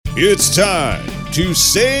It's time to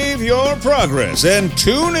save your progress and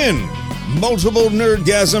tune in. Multiple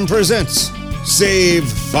Nerdgasm presents Save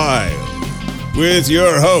File with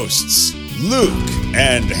your hosts, Luke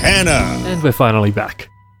and Hannah. And we're finally back.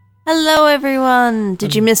 Hello, everyone.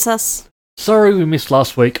 Did you miss us? Sorry we missed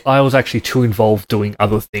last week. I was actually too involved doing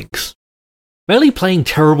other things. Mainly playing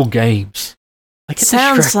terrible games. I get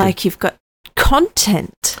Sounds distracted. like you've got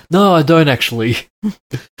content. No, I don't actually.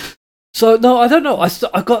 So, no, I don't know.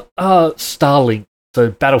 I got Starlink,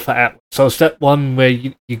 so Battle for Atlas. So it's that one where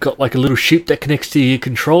you got like a little ship that connects to your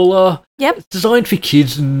controller. Yep. It's designed for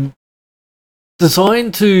kids and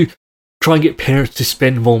designed to try and get parents to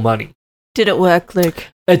spend more money. Did it work, Luke?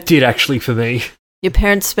 It did actually for me. Your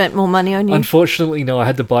parents spent more money on you? Unfortunately, no, I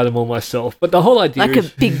had to buy them all myself. But the whole idea Like a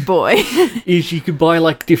big boy. is you can buy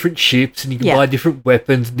like different ships and you can buy different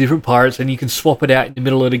weapons and different pirates and you can swap it out in the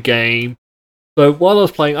middle of the game. So while I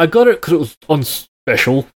was playing, I got it because it was on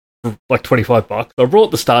special for like $25. I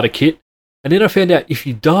brought the starter kit and then I found out if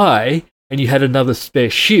you die and you had another spare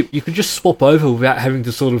ship, you could just swap over without having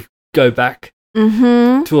to sort of go back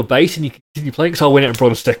to a base and you can continue playing. So I went out and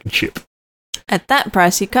brought a second ship. At that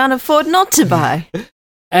price, you can't afford not to buy.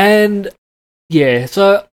 And yeah,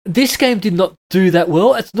 so this game did not do that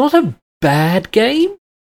well. It's not a bad game.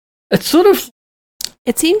 It's sort of...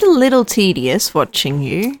 It seemed a little tedious watching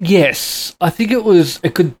you. Yes, I think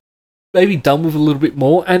it could maybe done with a little bit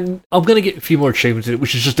more, and I'm going to get a few more achievements in it,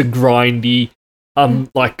 which is just a grindy,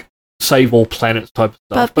 like, save all planets type of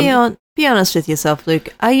stuff. But be honest with yourself, Luke.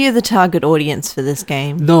 Are you the target audience for this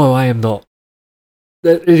game? No, I am not.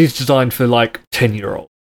 It is designed for, like, 10-year-olds,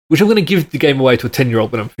 which I'm going to give the game away to a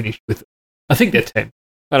 10-year-old when I'm finished with it. I think they're 10.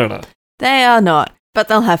 I don't know. They are not, but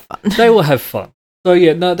they'll have fun. They will have fun. So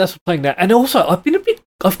yeah, no, that's what playing that. And also, I've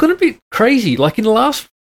gone a bit crazy. Like in the last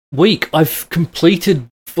week, I've completed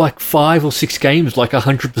like 5 or 6 games, like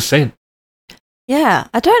 100%. Yeah,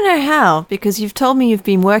 I don't know how, because you've told me you've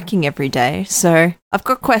been working every day, so I've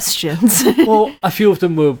got questions. Well, a few of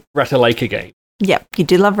them were Ratalaika games. Yep, you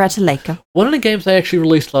do love Ratalaika. One of the games they actually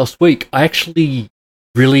released last week, I actually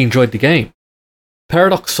really enjoyed the game.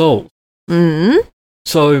 Paradox Souls. Mm-hmm.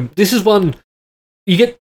 So this is one you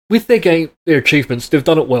get with their achievements. They've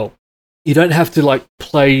done it well. You don't have to like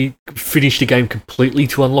finish the game completely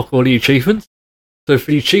to unlock all the achievements. So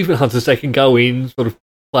for the achievement hunters, they can go in, sort of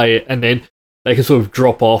play it, and then they can sort of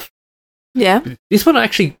drop off. Yeah. This one I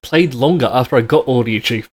actually played longer after I got all the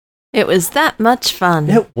achievements. It was that much fun.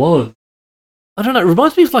 It was. I don't know. It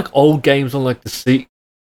reminds me of like old games on like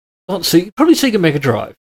probably Sega Mega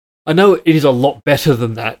Drive. I know it is a lot better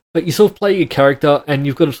than that, but you sort of play your character and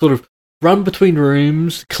you've got to sort of run between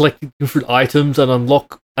rooms, collecting different items, and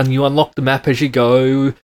you unlock the map as you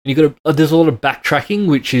go. And there's a lot of backtracking,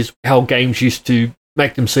 which is how games used to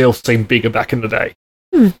make themselves seem bigger back in the day.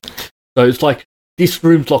 So it's like this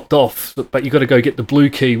room's locked off, but you got to go get the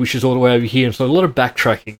blue key, which is all the way over here. And so a lot of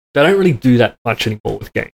backtracking. They don't really do that much anymore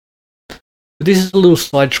with games. But this is a little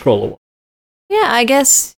side scroller one. Yeah, I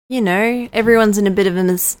guess, everyone's in a bit of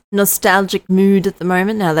a nostalgic mood at the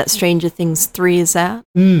moment now that Stranger Things 3 is out.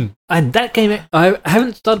 And that game, I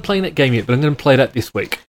haven't started playing that game yet, but I'm going to play that this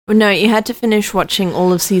week. Well, no, you had to finish watching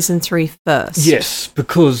all of Season 3 first. Yes,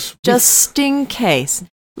 because... Just in case.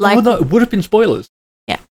 No, it would have been spoilers.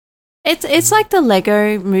 Yeah. It's like the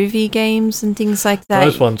Lego movie games and things like that.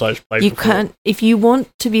 Those ones I played before. Can't, if you want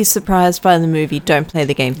to be surprised by the movie, don't play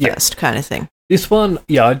the game first, kind of thing. This one,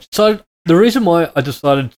 so the reason why I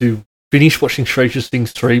decided to finish watching Stranger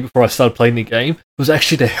Things 3 before I started playing the game was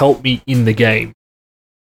actually to help me in the game.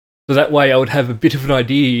 So that way I would have a bit of an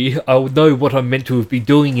idea, I would know what I'm meant to be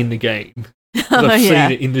doing in the game. I've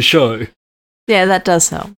seen it in the show. Yeah, that does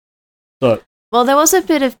help. Well, there was a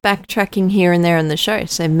bit of backtracking here and there in the show,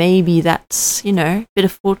 so maybe that's, a bit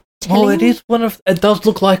of foretelling. Oh, it is it does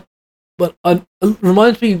look like, but it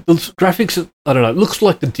reminds me, the graphics, I don't know, it looks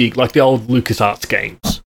like like the old LucasArts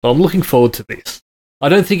games. So I'm looking forward to this. I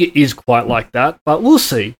don't think it is quite like that, but we'll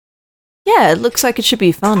see. Yeah, it looks like it should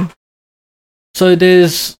be fun. So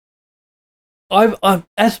there's...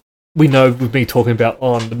 as we know with me talking about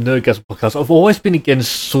on the Nerdgasm podcast, I've always been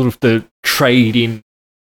against sort of the trade-in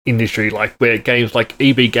industry, like where games like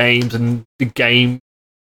EB Games and the game...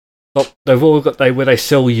 They've all got where they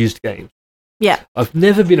sell used games. Yeah. I've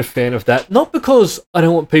never been a fan of that. Not because I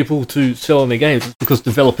don't want people to sell on their games, it's because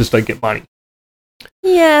developers don't get money.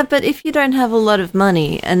 Yeah, but if you don't have a lot of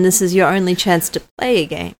money and this is your only chance to play a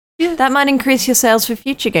game, that might increase your sales for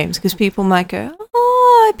future games because people might go,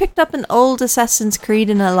 I picked up an old Assassin's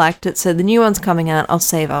Creed and I liked it, so the new one's coming out, I'll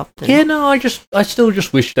save up. Yeah, no, I still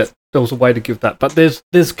just wish that there was a way to give that. But there's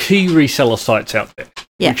key reseller sites out there,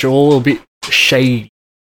 which are all a bit shady.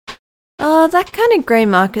 That kind of grey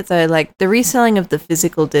market, though, like the reselling of the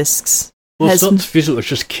physical discs. Well, it's not physical, it's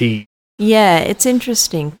just key. Yeah, it's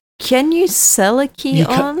interesting. Can you sell a key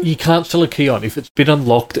on? You can't sell a key on. If it's been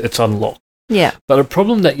unlocked, it's unlocked. Yeah. But a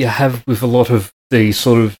problem that you have with a lot of these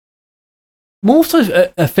sort of more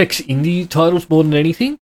so affects indie titles more than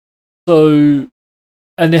anything. So,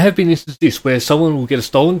 and there have been instances where someone will get a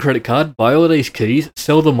stolen credit card, buy all these keys,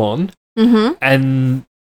 sell them on, and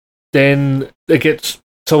then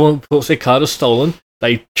someone puts their card as stolen,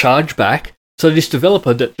 they charge back. So this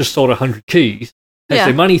developer that just sold 100 keys has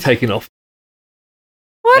their money taken off.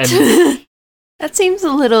 What? That seems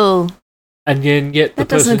a little... And then yet that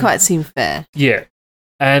doesn't quite seem fair. Yeah.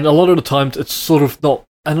 And a lot of the times it's sort of not...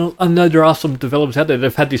 And I know there are some developers out there that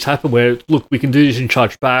have had this happen where, look, we can do this and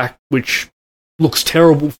charge back, which looks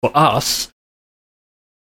terrible for us.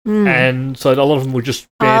 And so a lot of them will just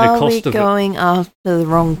bear the cost of it. Are we going after the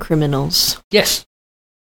wrong criminals? Yes.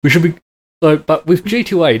 We should be... So, but with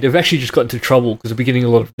G2A, they've actually just got into trouble because they're getting a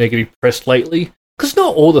lot of negative press lately. Because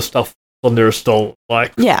not all the stuff on there is stolen.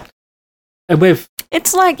 Yeah. And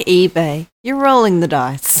it's like eBay. You're rolling the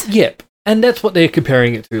dice. Yep. And that's what they're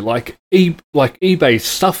comparing it to. Like eBay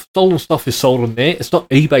stuff, stolen stuff is sold on there. It's not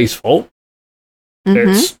eBay's fault.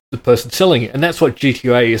 It's the person selling it. And that's what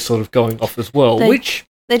GTA is sort of going off as well.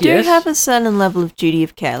 They do have a certain level of duty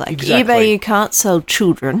of care. Like eBay, you can't sell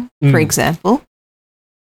children, for example.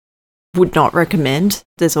 Would not recommend.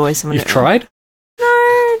 There's always someone... You've tried?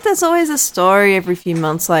 No, there's always a story every few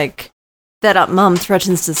months, like, that up mum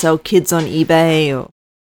threatens to sell kids on eBay, or...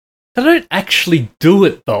 They don't actually do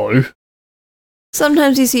it, though.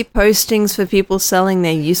 Sometimes you see postings for people selling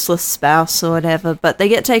their useless spouse or whatever, but they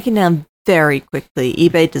get taken down very quickly.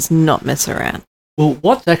 eBay does not mess around. Well,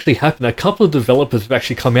 what's actually happened, a couple of developers have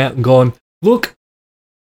actually come out and gone, look,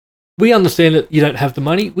 we understand that you don't have the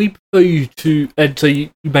money. We prefer you to, and so you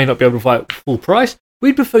may not be able to buy it at full price.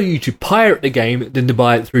 We'd prefer you to pirate the game than to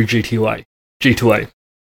buy it through G2A.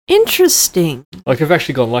 Interesting. Like, I've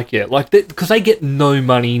actually gone because they get no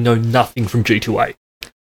money, no nothing from G2A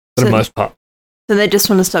for the most part. So they just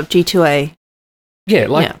want to stop G2A.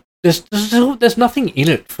 Yeah, there's nothing in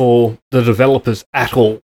it for the developers at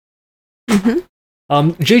all.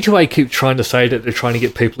 G2A keeps trying to say that they're trying to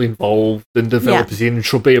get people involved and developers in and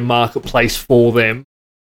should be a marketplace for them.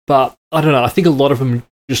 But I don't know, I think a lot of them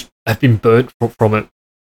just have been burnt from it.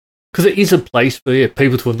 Because it is a place for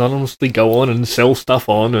people to anonymously go on and sell stuff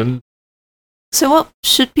on. And so what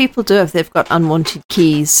should people do if they've got unwanted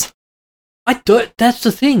keys? That's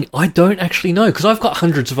the thing. I don't actually know, because I've got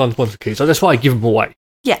hundreds of unwanted keys, so that's why I give them away.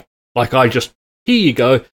 Yeah. Like, here you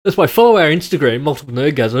go. That's why follow our Instagram, Multiple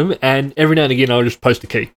Nerdgasm, and every now and again I'll just post a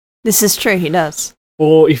key. This is true, he does.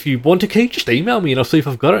 Or if you want a key, just email me and I'll see if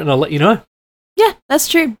I've got it and I'll let you know. Yeah, that's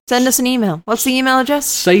true. Send us an email. What's the email address?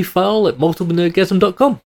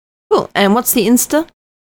 savefile@multiplenerdgasm.com. Cool. And what's the Insta?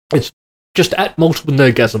 It's just at Multiple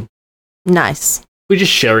Nerdgasm. Nice. We're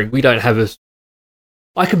just sharing. We don't have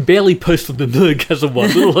I can barely post on the Nerdgasm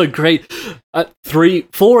one. Little great.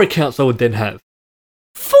 4 accounts I would then have.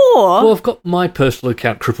 4? Well, I've got my personal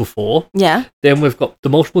account, 444. Yeah. Then we've got the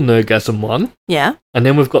Multiple Nerdgasm one. Yeah. And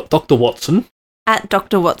then we've got Dr. Watson. At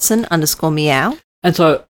Dr. Watson _meow. And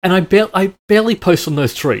I barely post on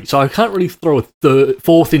those 3, so I can't really throw a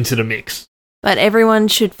 4th into the mix. But everyone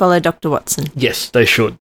should follow Dr. Watson. Yes, they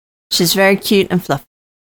should. She's very cute and fluffy.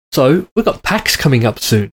 So, we've got PAX coming up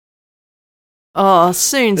soon. Oh,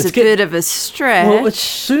 soon's a bit of a stretch. Well, it's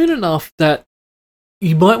soon enough that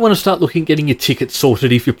you might want to start looking at getting your tickets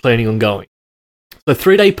sorted if you're planning on going. So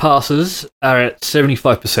 3-day passes are at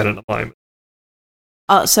 75% at the moment.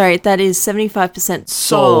 Oh, sorry, that is 75%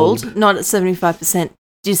 sold, not at 75%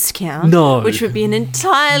 discount. No. Which would be an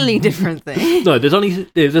entirely different thing. No, they're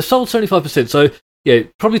sold 75%, so yeah,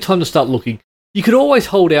 probably time to start looking. You could always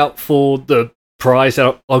hold out for the prize.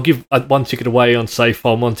 I'll give 1 ticket away on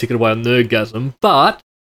SafeFile, 1 ticket away on Nerdgasm, but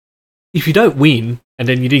if you don't win and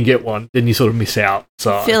then you didn't get one, then you sort of miss out.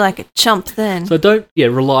 So I feel like a chump then. So don't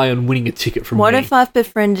rely on winning a ticket from me. What if I've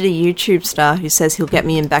befriended a YouTube star who says he'll get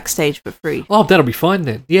me in backstage for free? Oh, that'll be fine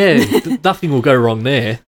then. Yeah, nothing will go wrong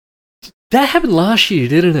there. That happened last year,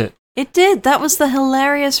 didn't it? It did. That was the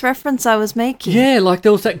hilarious reference I was making. Yeah, like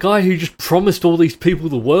there was that guy who just promised all these people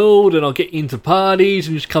the world and I'll get into parties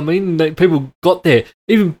and just come in. And people got there,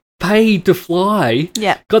 even paid to fly.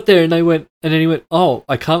 Yeah. Got there and then he went, oh,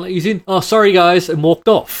 I can't let you in. Oh, sorry guys, and walked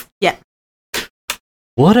off. Yeah.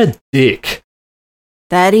 What a dick.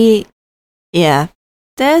 Yeah.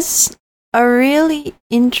 There's a really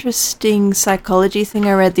interesting psychology thing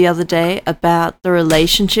I read the other day about the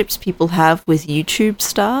relationships people have with YouTube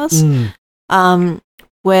stars,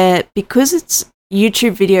 where because it's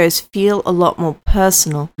YouTube videos feel a lot more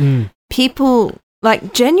personal. People,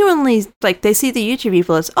 like, genuinely, like, they see the YouTube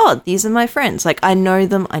people as, oh, these are my friends. Like, I know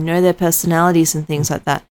them, I know their personalities and things like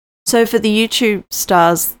that. So for the YouTube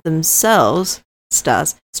stars themselves,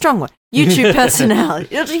 strong word, YouTube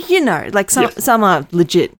personality, you know, like some are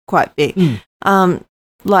legit quite big.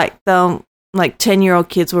 Like they'll, like 10-year-old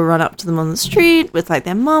kids will run up to them on the street with like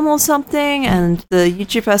their mum or something, and the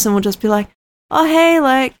YouTube person will just be like, oh, hey,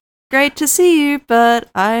 like, great to see you, but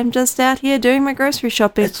I'm just out here doing my grocery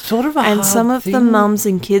shopping. It's sort of a and hard some of thing. the mums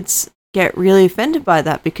and kids get really offended by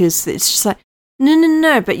that because it's just like,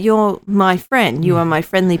 no, but you're my friend. You are my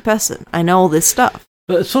friendly person. I know all this stuff.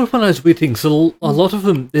 But it's sort of one of those weird things. A lot of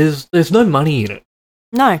them, there's no money in it.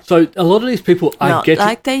 No. So a lot of these people are Not getting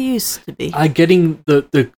like they used to be. are getting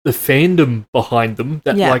the fandom behind them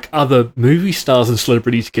that like other movie stars and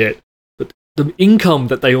celebrities get, but the income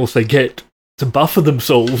that they also get to buffer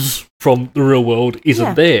themselves from the real world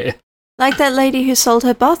isn't there. Like that lady who sold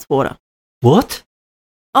her bathwater. What?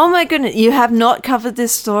 Oh my goodness, you have not covered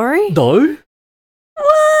this story? No.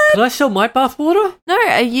 What? Can I sell my bathwater? No,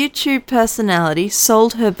 a YouTube personality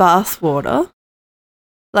sold her bathwater,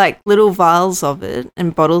 like little vials of it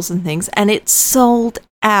and bottles and things, and it sold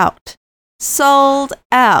out. Sold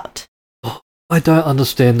out. I don't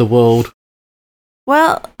understand the world.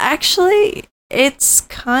 Well, actually, it's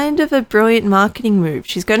kind of a brilliant marketing move.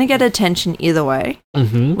 She's going to get attention either way,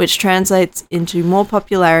 which translates into more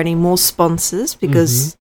popularity, more sponsors,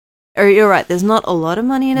 because, or you're right, there's not a lot of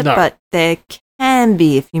money in it, but there can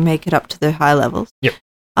be if you make it up to the high levels. Yep.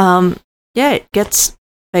 Yeah, it gets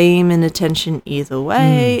fame and attention either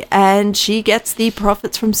way, and she gets the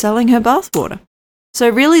profits from selling her bathwater. So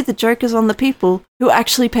really, the joke is on the people who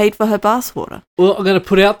actually paid for her bathwater. Well, I'm going to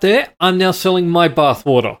put out there, I'm now selling my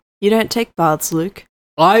bathwater. You don't take baths, Luke.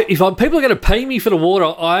 People are going to pay me for the water,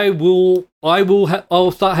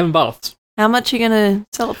 I'll start having baths. How much are you going to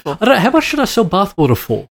sell it for? I don't know, how much should I sell bathwater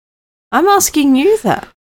for? I'm asking you that.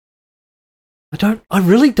 I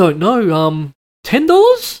really don't know.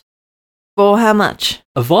 $10? For how much?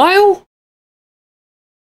 A vial?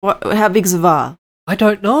 What? How big's a vial? I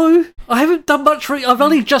don't know. I haven't done much. I've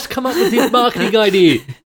only just come up with this marketing idea.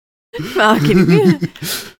 Marketing.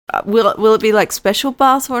 Will it be like special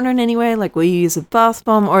bathwater in any way? Like will you use a bath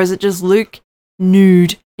bomb, or is it just Luke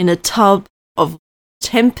nude in a tub of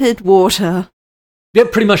tempered water?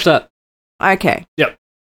 Yep, pretty much that. Okay. Yep.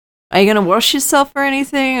 Are you going to wash yourself or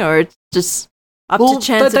anything, or it's just up to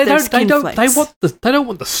chance that there's skin flakes? They don't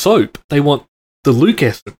want the soap. They want the Luke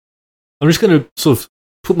acid. I'm just going to sort of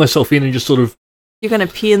put myself in and just sort of. You're going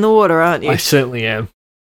to pee in the water, aren't you? I certainly am.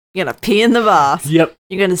 You're going to pee in the bath. Yep.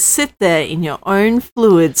 You're going to sit there in your own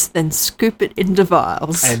fluids, then scoop it into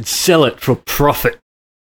vials. And sell it for profit.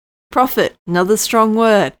 Profit, another strong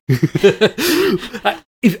word.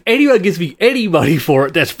 If anyone gives me any money for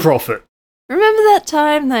it, that's profit. Remember that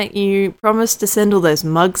time that you promised to send all those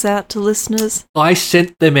mugs out to listeners? I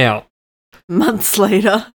sent them out. Months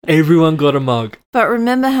later. Everyone got a mug. But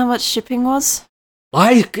remember how much shipping was?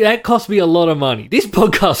 That cost me a lot of money. This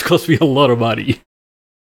podcast cost me a lot of money.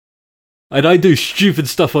 And I do stupid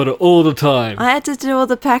stuff on it all the time. I had to do all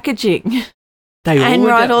the packaging. And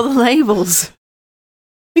write all the labels.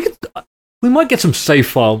 We might get some save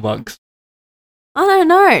file mugs. I don't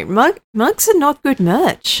know. Mugs are not good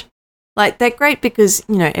merch. Like, they're great because,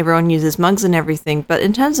 you know, everyone uses mugs and everything, but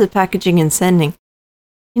in terms of packaging and sending,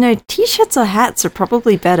 you know, t-shirts or hats are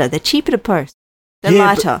probably better. They're cheaper to post. They're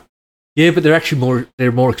lighter. But they're actually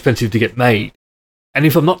more expensive to get made. And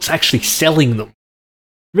if I'm not actually selling them.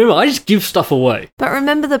 Remember, I just give stuff away. But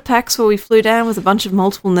remember the packs where we flew down with a bunch of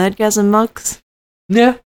multiple Nerdgasm mugs?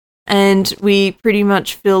 Yeah. And we pretty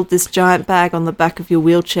much filled this giant bag on the back of your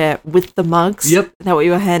wheelchair with the mugs. Yep. That what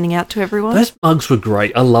you were handing out to everyone? Those mugs were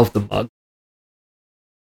great. I love the mug.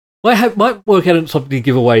 Might work out something to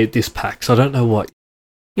give away at this PAX. I don't know what.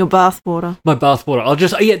 Your bathwater. My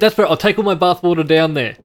bathwater. That's right. I'll take all my bathwater down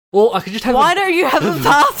there. Or I could just have. Why don't you have a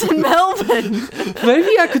bath in Melbourne?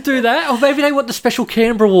 Maybe I could do that. Or maybe they want the special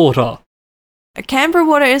Canberra water. Canberra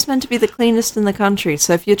water is meant to be the cleanest in the country,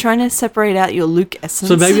 so if you're trying to separate out your Luke essence...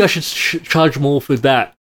 So maybe I should charge more for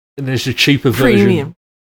that, and there's a cheaper version. Premium.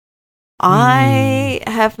 I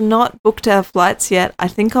have not booked our flights yet. I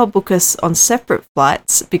think I'll book us on separate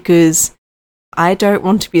flights, because I don't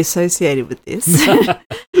want to be associated with this.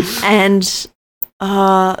 And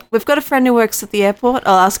we've got a friend who works at the airport.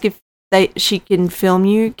 I'll ask if she can film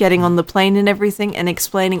you getting on the plane and everything and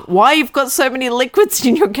explaining why you've got so many liquids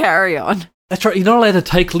in your carry-on. That's right, you're not allowed to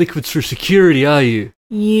take liquids through security, are you?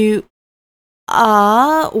 You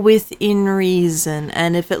are within reason,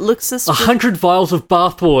 and if it looks as 100 vials of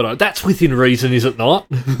bathwater. That's within reason, is it not?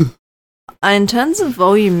 in terms of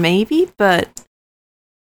volume, maybe, but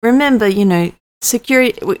remember,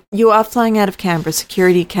 security. You are flying out of Canberra.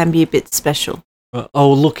 Security can be a bit special.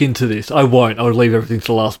 I'll look into this. I won't. I'll leave everything to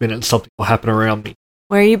the last minute and something will happen around me.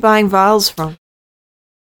 Where are you buying vials from?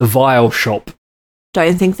 The vial shop.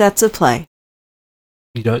 Don't think that's a play.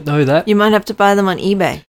 You don't know that? You might have to buy them on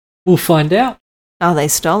eBay. We'll find out. Are they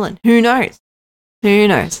stolen? Who knows? Who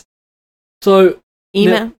knows? So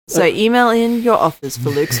email in your offers for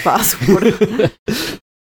Luke's bathwater.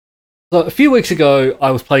 So a few weeks ago,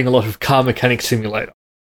 I was playing a lot of Car Mechanic Simulator.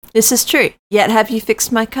 This is true. Yet have you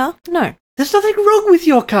fixed my car? No. There's nothing wrong with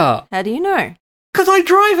your car. How do you know? Because I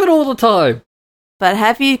drive it all the time. But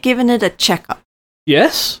have you given it a checkup?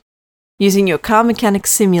 Yes. Using your Car Mechanic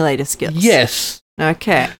Simulator skills? Yes.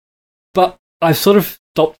 Okay. But I sort of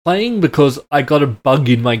stopped playing because I got a bug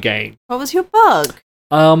in my game. What was your bug?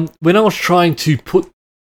 When I was trying to put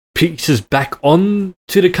pieces back on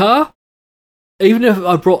to the car, even if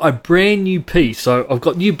I brought a brand new piece, so I've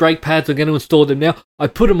got new brake pads, I'm going to install them now, I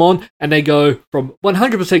put them on and they go from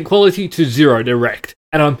 100% quality to 0 direct.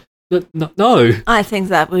 And I'm, no. I think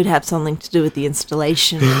that would have something to do with the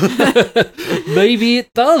installation. Maybe it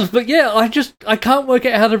does, but yeah, I can't work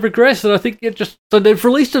out how to progress, and I think so they've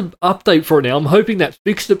released an update for it now. I'm hoping that's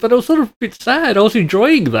fixed it, but I was sort of a bit sad. I was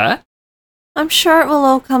enjoying that. I'm sure it will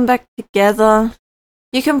all come back together.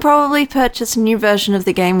 You can probably purchase a new version of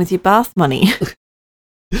the game with your bath money.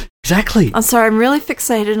 Exactly. I'm sorry, I'm really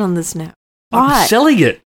fixated on this now. I'm selling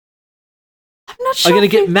it. I'm not sure. I'm going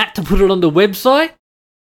to get Matt to put it on the website.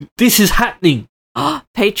 This is happening.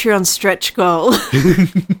 Patreon stretch goal. Yeah,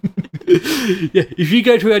 if you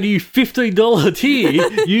go to our new $15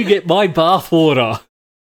 tier, you get my bathwater.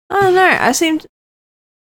 Oh no, actually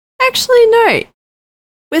no.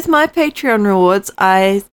 With my Patreon rewards,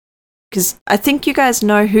 because I think you guys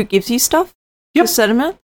know who gives you stuff. Yep. For a certain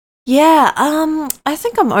amount. Yeah, I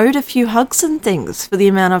think I'm owed a few hugs and things for the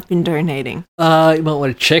amount I've been donating. You might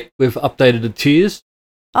want to check. We've updated the tiers.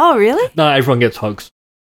 Oh, really? No, everyone gets hugs.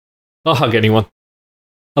 I'll hug anyone.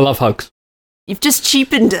 I love hugs. You've just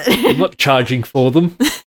cheapened it. I'm not charging for them.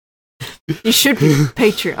 You should be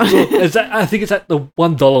Patreon. I think it's at the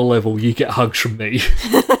 $1 level you get hugs from me.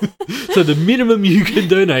 So the minimum you can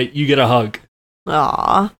donate, you get a hug.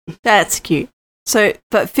 Aw, that's cute. So,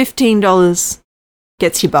 but $15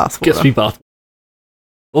 gets you bathwater. Gets me bathwater.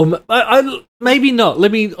 Or maybe not.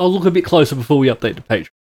 I'll look a bit closer before we update the page.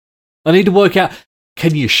 I need to work out,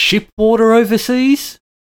 can you ship water overseas?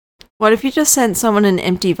 What if you just sent someone an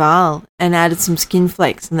empty vial and added some skin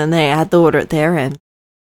flakes and then they add the water at their end?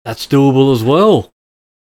 That's doable as well.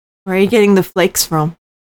 Where are you getting the flakes from?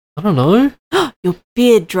 I don't know. Your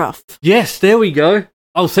beard druff. Yes, there we go.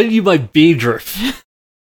 I'll send you my beard drift.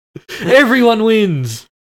 Everyone wins.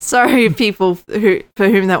 Sorry, people for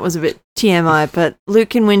whom that was a bit TMI, but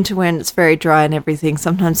Luke in winter when it's very dry and everything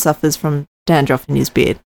sometimes suffers from dandruff in his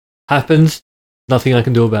beard. Happens. Nothing I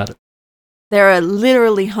can do about it. There are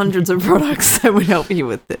literally hundreds of products that would help you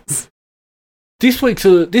with this. This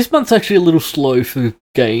month's actually a little slow for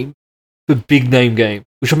big name game,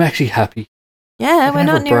 which I'm actually happy. Yeah, we're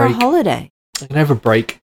not near a holiday. I can have a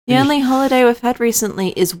break. The only holiday we've had recently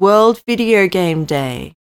is World Video Game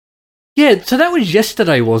Day. Yeah, so that was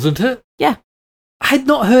yesterday, wasn't it? Yeah. I had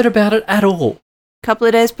not heard about it at all. A couple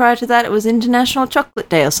of days prior to that, it was International Chocolate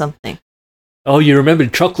Day or something. Oh, you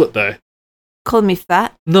remembered chocolate, though? Calling me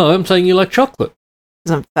fat? No, I'm saying you like chocolate.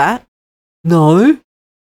 Because I'm fat? No.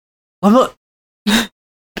 I'm not...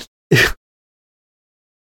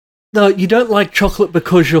 No, you don't like chocolate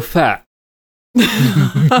because you're fat.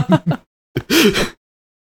 I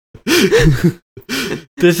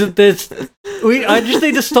just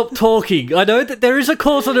need to stop talking. I know that there is a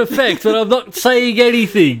cause and effect, but I'm not saying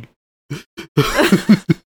anything.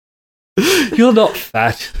 You're not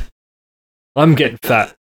fat. I'm getting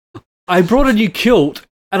fat. I brought a new kilt,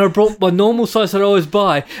 and I brought my normal size that I always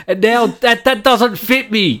buy, and now that doesn't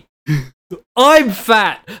fit me. I'm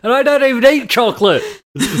fat, and I don't even eat chocolate.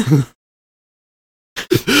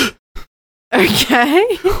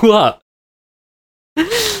 Okay. What?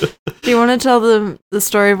 Do you want to tell them the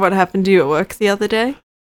story of what happened to you at work the other day?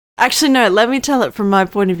 Actually, no, let me tell it from my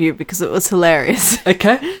point of view because it was hilarious.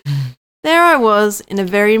 Okay. There I was in a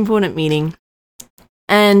very important meeting.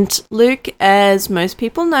 And Luke, as most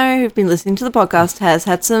people know who've been listening to the podcast, has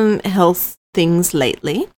had some health things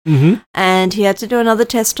lately. Mm-hmm. And he had to do another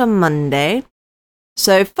test on Monday.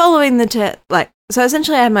 So following the test, so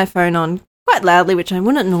essentially I had my phone on quite loudly, which I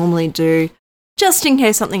wouldn't normally do, just in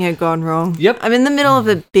case something had gone wrong. Yep. I'm in the middle of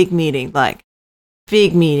a big meeting.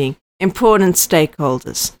 big meeting, important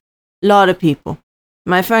stakeholders, lot of people.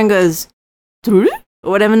 My phone goes, or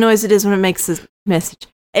whatever noise it is when it makes this message.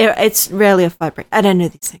 It's rarely a vibrate. I don't know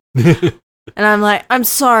these things. And I'm like, I'm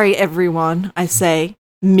sorry, everyone, I say,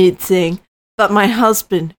 mid-thing, but my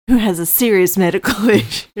husband, who has a serious medical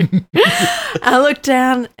issue. I look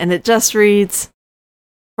down and it just reads,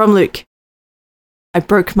 from Luke, I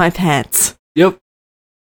broke my pants. Yep.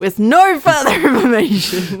 With no further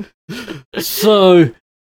information. So,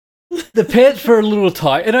 the pants were a little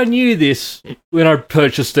tight, and I knew this when I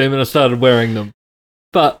purchased them and I started wearing them.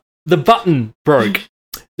 But the button broke.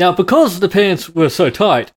 Now, because the pants were so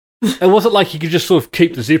tight, it wasn't like you could just sort of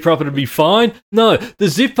keep the zipper up and it'd be fine. No, the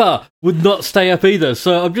zipper would not stay up either.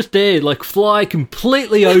 So I'm just there, like fly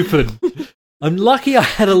completely open. I'm lucky I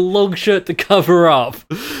had a long shirt to cover up.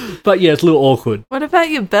 But yeah, it's a little awkward. What about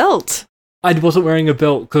your belt? I wasn't wearing a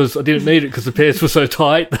belt because I didn't need it because the pants were so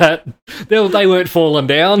tight that they weren't falling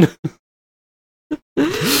down.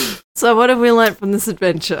 So what have we learnt from this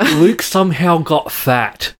adventure? Luke somehow got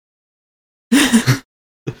fat.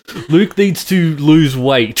 Luke needs to lose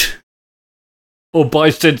weight. Or buy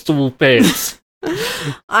sensible pants.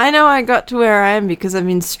 I know I got to where I am because I've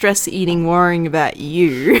been stress eating worrying about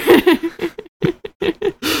you.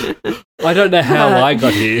 I don't know how I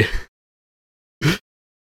got here.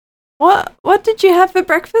 What did you have for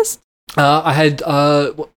breakfast? I had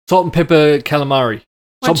salt and pepper calamari.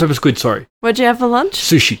 Salt and pepper squid, sorry. What'd you have for lunch?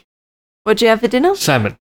 Sushi. What'd you have for dinner?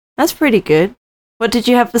 Salmon. That's pretty good. What did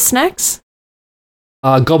you have for snacks?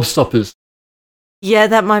 Gobstoppers. Yeah,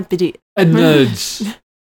 that might be... And nerds.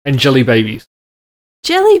 And jelly babies.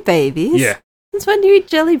 Jelly babies? Yeah. Since when do you eat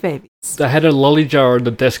jelly babies? I had a lolly jar on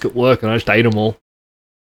the desk at work and I just ate them all.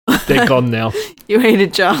 They're gone now. You ate a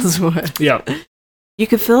jar's worth. Yeah. You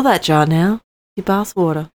could fill that jar now. Your bath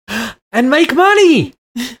water. And make money!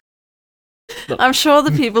 I'm sure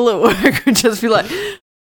the people at work would just be like,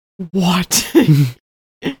 what?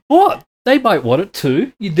 What? They might want it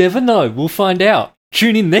too. You never know. We'll find out.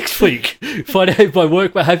 Tune in next week. Find out if my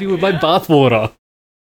work were happy with my bath water.